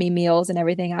people brought me meals and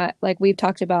everything, like we've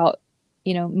talked about,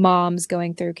 moms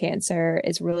going through cancer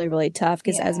is really, really tough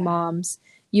because as moms,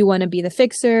 you want to be the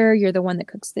fixer. You're the one that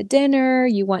cooks the dinner.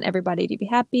 You want everybody to be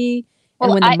happy.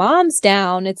 Well, and when the mom's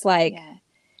down, it's like. Yeah.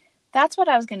 That's what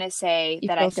I was going to say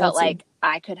that I felt like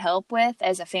I could help with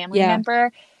as a family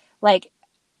member. Like,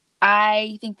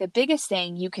 I think the biggest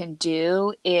thing you can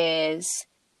do is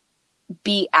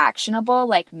be actionable,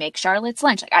 like make Charlotte's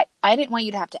lunch. Like I didn't want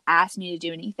you to have to ask me to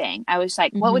do anything. I was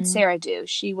like, what would Sarah do?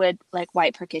 She would like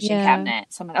wipe her kitchen cabinet.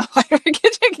 Someone else wipe her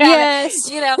kitchen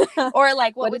cabinet, or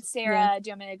like, what would Sarah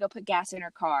do? I'm going to go put gas in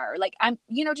her car. Or like, I'm,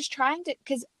 just trying to,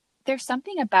 cause there's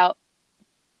something about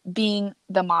being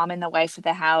the mom and the wife of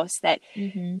the house that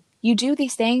you do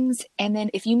these things. And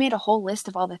then if you made a whole list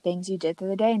of all the things you did through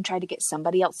the day and tried to get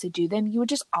somebody else to do them, you would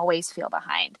just always feel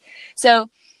behind. So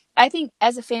I think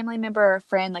as a family member or a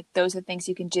friend, like those are things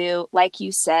you can do. Like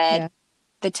you said,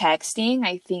 the texting,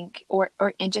 I think,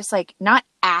 and just like not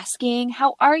asking,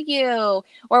 how are you?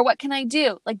 Or what can I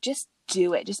do? Like just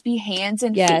do it. Just be hands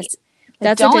and feet.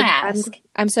 Like, That's such don't a, ask.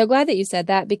 I'm so glad that you said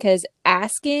that because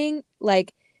asking,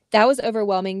 like, that was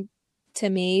overwhelming to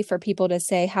me for people to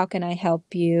say, how can I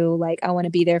help you? Like, I want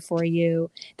to be there for you.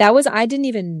 That was, I didn't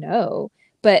even know,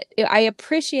 but I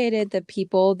appreciated the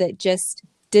people that just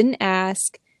didn't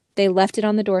ask. They left it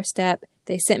on the doorstep.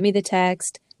 They sent me the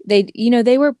text. They,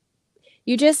 they were,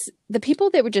 the people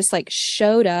that were just like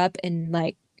showed up and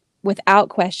like, without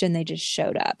question, they just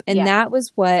showed up. And Yeah. that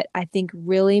was what I think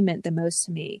really meant the most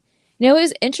to me. It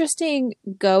was interesting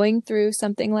going through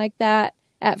something like that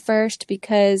at first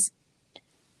because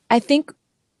I think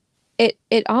it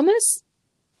almost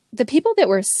the people that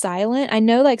were silent, I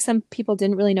know like some people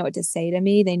didn't really know what to say to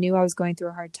me. They knew I was going through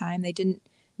a hard time. They didn't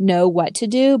know what to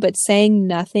do, but saying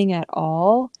nothing at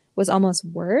all was almost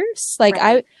worse. Like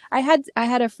Right. I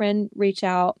had a friend reach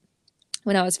out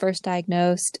when I was first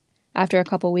diagnosed after a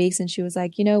couple weeks and she was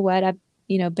like, "You know what? I've,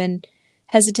 been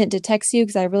hesitant to text you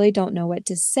because I really don't know what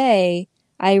to say.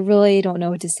 I really don't know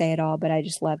what to say at all, but I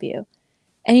just love you."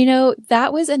 And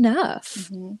that was enough.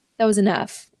 Mm-hmm. That was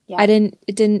enough. Yeah.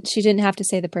 She didn't have to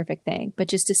say the perfect thing, but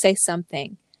just to say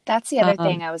something. That's the other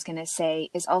thing I was going to say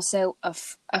is also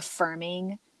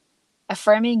affirming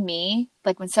me.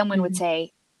 Like when someone would Mhm.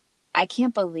 say, I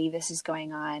can't believe this is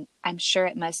going on. I'm sure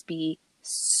it must be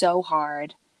so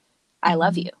hard. I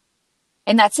love Mhm. you.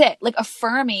 And that's it. Like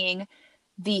affirming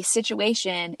the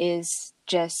situation is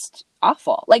just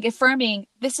awful. Like affirming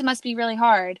this must be really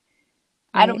hard.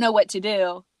 I don't Right. know what to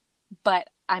do, but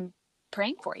I'm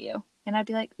praying for you. And I'd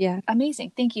be like, Yeah.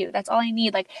 amazing. Thank you. That's all I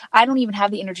need. Like, I don't even have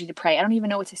the energy to pray. I don't even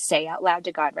know what to say out loud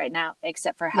to God right now,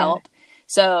 except for Yeah. help.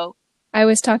 So I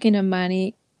was talking to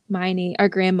Miney, our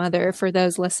grandmother, for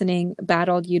those listening,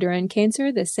 battled uterine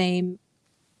cancer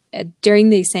during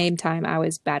the same time I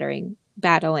was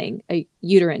battling a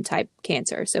uterine type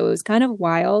cancer. So it was kind of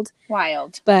wild,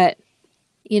 wild. but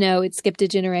it skipped a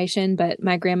generation. But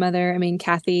my grandmother, I mean,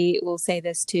 Kathy will say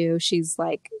this too. She's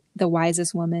like the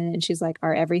wisest woman and she's like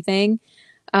our everything.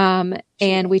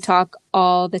 And we talk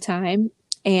all the time.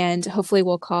 And hopefully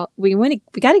we got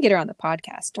to get her on the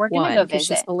podcast We're going to go because she's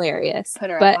visit. hilarious. Put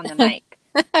her up But on the mic.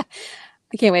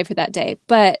 I can't wait for that day.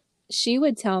 But she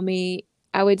would tell me,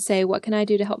 I would say, what can I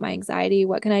do to help my anxiety?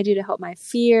 What can I do to help my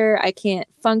fear? I can't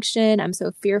function. I'm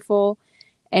so fearful.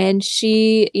 And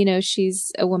she,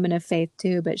 she's a woman of faith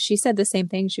too, but she said the same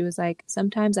thing. She was like,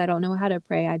 sometimes I don't know how to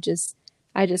pray. I just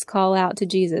call out to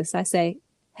Jesus. I say,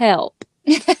 help.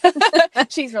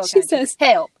 She's real She country. says,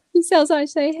 Help. she says, I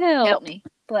say, Help help. me.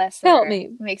 Bless Help her. me.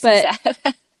 It makes me But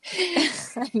sad.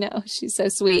 I know she's so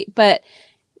sweet. But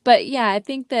yeah, I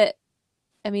think that,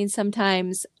 I mean,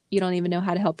 sometimes you don't even know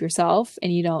how to help yourself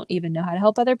and you don't even know how to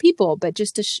help other people, but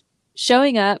just to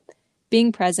showing up,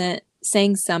 being present,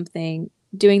 saying something,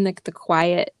 doing the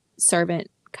quiet servant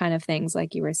kind of things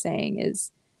like you were saying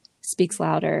speaks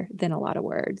louder than a lot of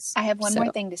words. I have one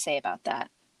more thing to say about that.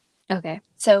 Okay.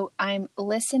 So I'm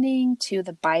listening to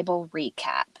the Bible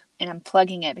recap and I'm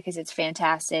plugging it because it's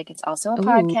fantastic. It's also a Ooh.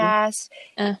 podcast.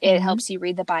 Uh-huh. It helps you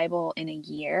read the Bible in a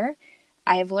year.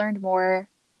 I have learned more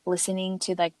listening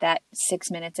to like that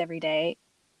 6 minutes every day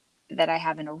that I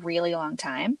have in a really long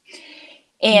time.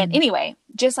 And anyway,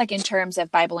 just like in terms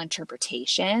of Bible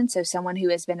interpretation, so someone who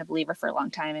has been a believer for a long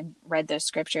time and read those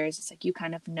scriptures, it's like you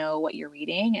kind of know what you're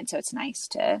reading. And so it's nice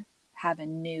to have a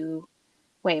new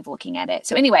way of looking at it.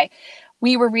 So anyway,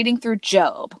 we were reading through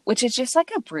Job, which is just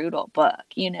like a brutal book.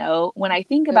 When I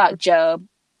think about Job,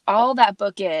 all that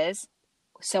book is,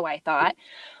 so I thought,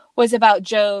 was about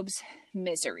Job's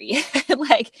misery.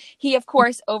 Like he of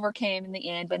course overcame in the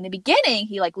end, but in the beginning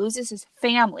he like loses his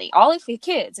family, all of his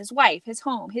kids, his wife, his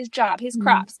home, his job, his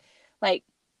crops. Like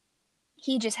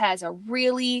he just has a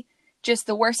really just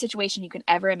the worst situation you can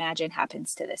ever imagine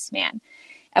happens to this man.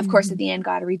 Of course, at the end,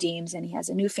 God redeems and he has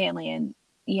a new family and,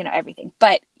 everything.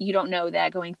 But you don't know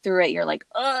that going through it. You're like,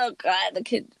 oh, God, the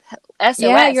kid, SOS.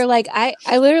 Yeah, you're like, I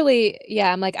literally,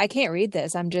 yeah, I'm like, I can't read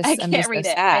this. I'm I just can't so read it.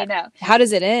 I sad. know. How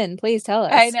does it end? Please tell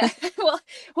us. I know.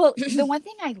 Well, the one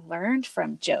thing I learned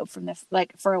from Job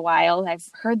for a while, I've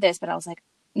heard this, but I was like,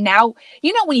 now,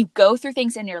 when you go through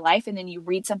things in your life and then you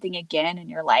read something again and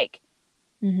you're like,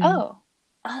 oh,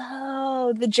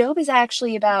 the Job is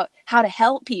actually about how to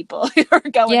help people who are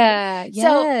going through. Yes.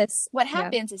 So what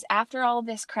happens is after all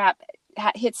this crap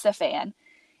hits the fan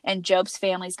and Job's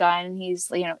family's gone and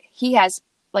he has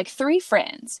like 3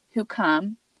 friends who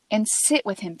come and sit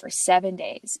with him for 7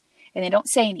 days and they don't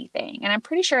say anything. And I'm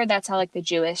pretty sure that's how like the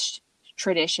Jewish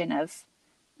tradition of,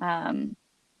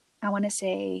 I want to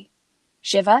say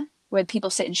Shiva where people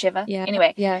sit in Shiva. Yeah.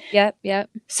 Anyway. Yeah. Yep. Yep.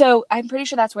 So I'm pretty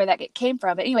sure that's where that came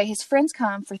from. But anyway, his friends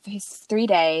come for his 3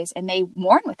 days and they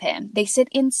mourn with him. They sit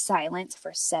in silence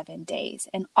for 7 days.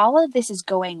 And all of this is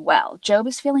going well. Job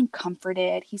is feeling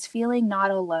comforted. He's feeling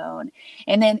not alone.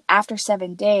 And then after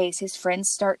 7 days, his friends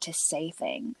start to say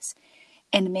things.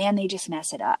 And man, they just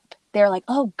mess it up. They're like,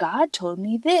 oh, God told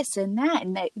me this and that.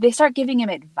 And they start giving him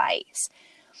advice.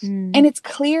 And it's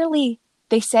clearly,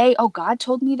 they say, oh, God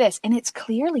told me this. And it's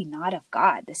clearly not of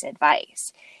God, this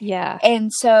advice. Yeah.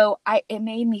 And so it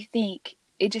made me think,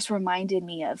 it just reminded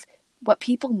me of what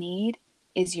people need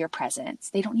is your presence.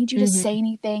 They don't need you to say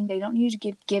anything. They don't need you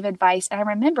to give advice. And I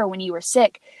remember when you were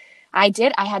sick, I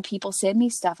had people send me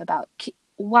stuff about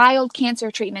wild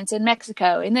cancer treatments in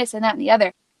Mexico and this and that and the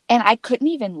other. And I couldn't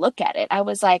even look at it. I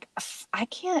was like, I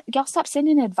can't, y'all stop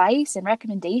sending advice and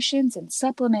recommendations and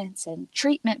supplements and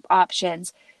treatment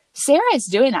options. Sarah is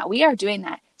doing that. We are doing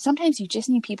that. Sometimes you just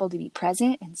need people to be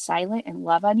present and silent and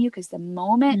love on you, because the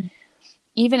moment,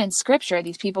 even in scripture,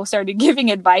 these people started giving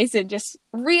advice and just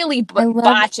really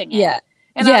botching it. Yeah.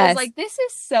 And I was like, this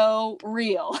is so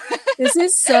real. This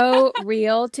is so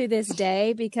real to this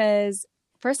day, because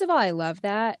first of all, I love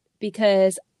that,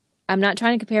 because I'm not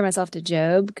trying to compare myself to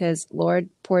Job, because Lord,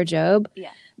 poor Job.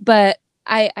 Yeah. But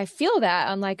I feel that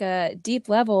on like a deep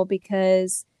level,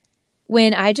 because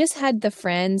when I just had the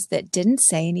friends that didn't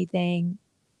say anything,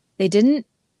 they didn't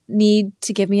need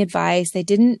to give me advice. They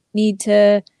didn't need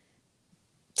to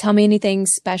tell me anything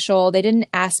special. They didn't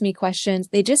ask me questions.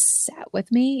 They just sat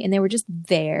with me and they were just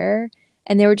there,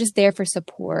 and they were just there for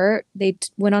support. They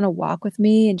went on a walk with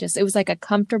me, and just, it was like a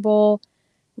comfortable,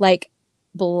 like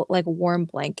warm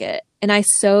blanket. And I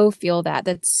so feel that.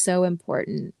 That's so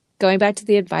important. Going back to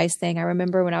the advice thing, I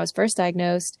remember when I was first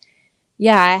diagnosed,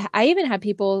 I even had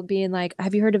people being like,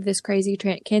 have you heard of this crazy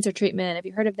cancer treatment? Have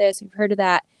you heard of this? Have you heard of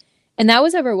that? And that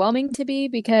was overwhelming to me,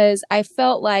 because I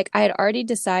felt like I had already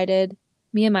decided,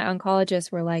 me and my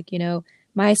oncologist were like,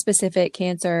 my specific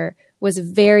cancer was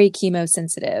very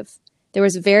chemosensitive. There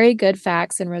was very good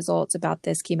facts and results about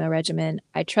this chemo regimen.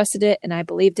 I trusted it and I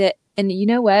believed it. And you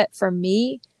know what? For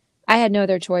me, I had no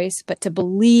other choice but to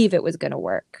believe it was going to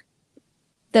work.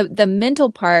 The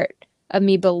mental part of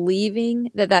me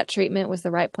believing that treatment was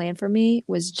the right plan for me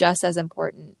was just as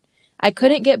important. I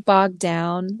couldn't get bogged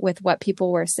down with what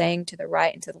people were saying to the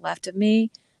right and to the left of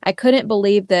me. I couldn't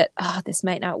believe that, this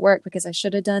might not work because I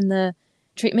should have done the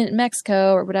treatment in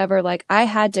Mexico or whatever. Like, I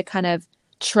had to kind of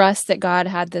trust that God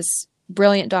had this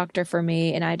brilliant doctor for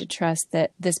me, and I had to trust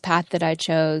that this path that I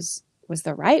chose was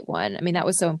the right one. I mean, that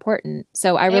was so important.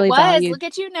 So I really valued. Look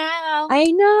at you now. I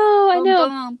know.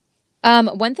 Boom,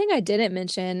 boom. One thing I didn't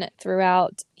mention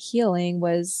throughout healing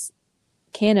was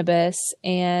cannabis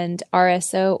and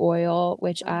RSO oil,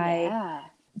 which I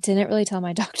didn't really tell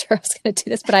my doctor I was going to do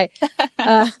this, but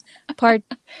I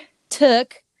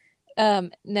partook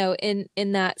in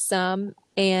that some.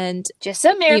 And just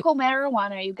some miracle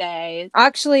marijuana, you guys.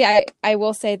 Actually, I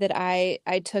will say that I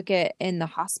took it in the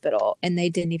hospital and they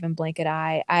didn't even blink an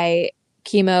eye.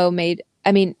 It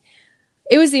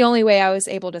was the only way I was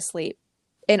able to sleep.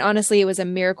 And honestly, it was a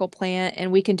miracle plant,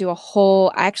 and we can do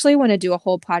I actually want to do a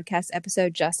whole podcast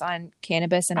episode just on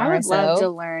cannabis and RSO. I would love to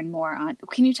learn more on.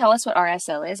 Can you tell us what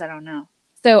RSO is? I don't know.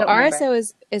 So RSO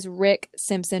is Rick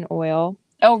Simpson oil.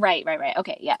 Oh, right.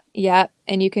 Okay, yeah. Yeah,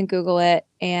 and you can Google it.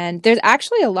 And there's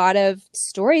actually a lot of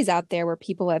stories out there where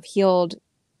people have healed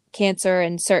cancer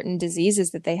and certain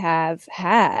diseases that they have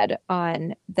had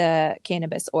on the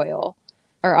cannabis oil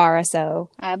or RSO.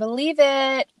 I believe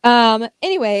it.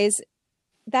 Anyways,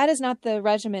 that is not the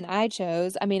regimen I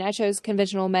chose. I mean, I chose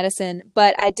conventional medicine,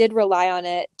 but I did rely on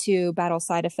it to battle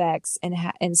side effects and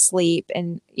sleep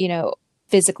and,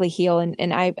 physically heal.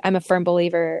 And I'm a firm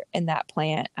believer in that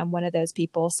plant. I'm one of those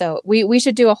people. So we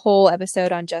should do a whole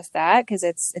episode on just that, because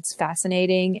it's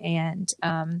fascinating. And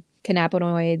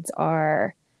cannabinoids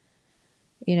are,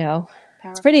 powerful,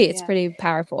 it's pretty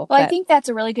powerful. Well, I think that's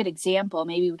a really good example.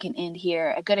 Maybe we can end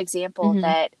here. A good example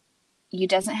that you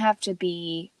doesn't have to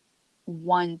be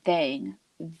one thing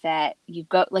that you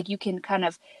go, like you can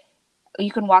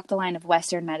walk the line of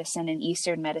Western medicine and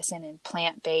Eastern medicine and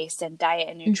plant-based and diet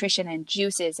and nutrition and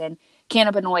juices and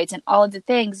cannabinoids and all of the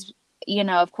things,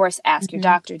 of course, ask your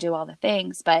doctor, do all the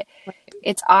things, but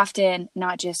it's often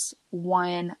not just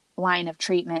one line of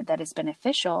treatment that is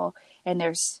beneficial. And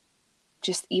there's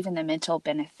just even the mental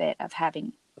benefit of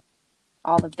having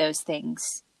all of those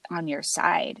things on your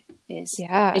side it's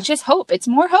just hope. It's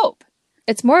more hope.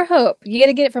 It's more hope. You got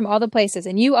to get it from all the places.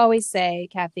 And you always say,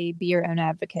 Kathy, be your own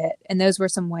advocate. And those were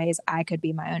some ways I could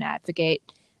be my own advocate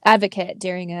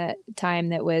during a time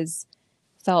that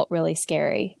felt really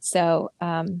scary. So,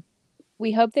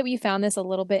 we hope that you found this a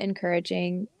little bit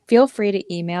encouraging. Feel free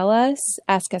to email us,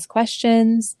 ask us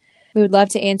questions. We would love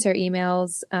to answer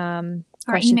emails. Our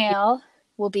email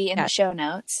will be in the Yes. show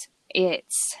notes.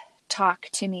 It's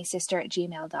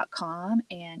talktomesister@gmail.com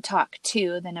and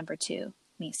talk2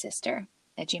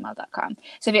 mesister@gmail.com.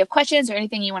 So if you have questions or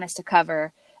anything you want us to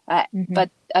cover,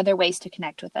 but other ways to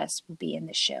connect with us will be in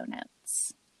the show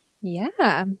notes.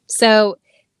 Yeah. So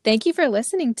thank you for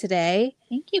listening today.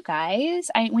 Thank you,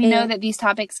 guys. We know that these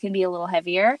topics can be a little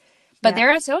heavier, but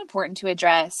they're so important to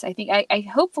address. I think I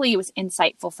hopefully it was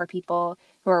insightful for people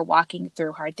who are walking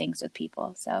through hard things with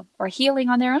people, or healing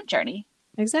on their own journey.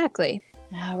 Exactly.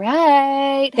 All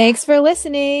right. Thanks for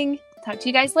listening. Talk to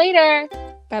you guys later.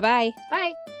 Bye-bye.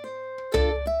 Bye.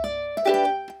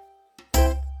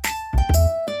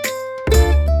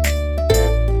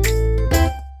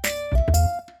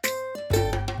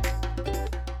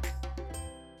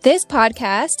 This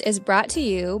podcast is brought to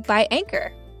you by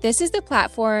Anchor. This is the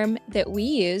platform that we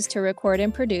use to record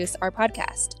and produce our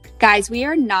podcast. Guys, we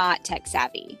are not tech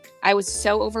savvy. I was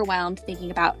so overwhelmed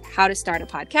thinking about how to start a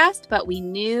podcast, but we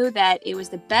knew that it was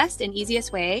the best and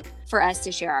easiest way for us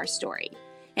to share our story.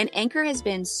 And Anchor has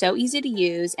been so easy to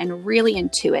use and really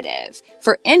intuitive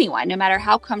for anyone, no matter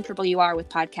how comfortable you are with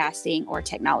podcasting or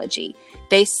technology.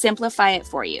 They simplify it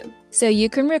for you. So you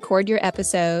can record your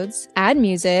episodes, add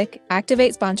music,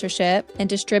 activate sponsorship, and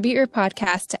distribute your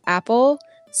podcast to Apple,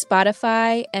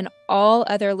 Spotify, and all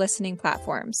other listening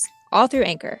platforms, all through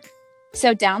Anchor.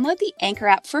 So download the Anchor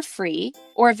app for free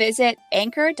or visit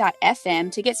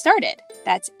anchor.fm to get started.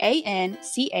 That's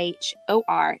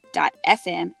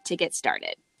ANCHOR.FM to get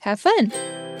started. Have fun.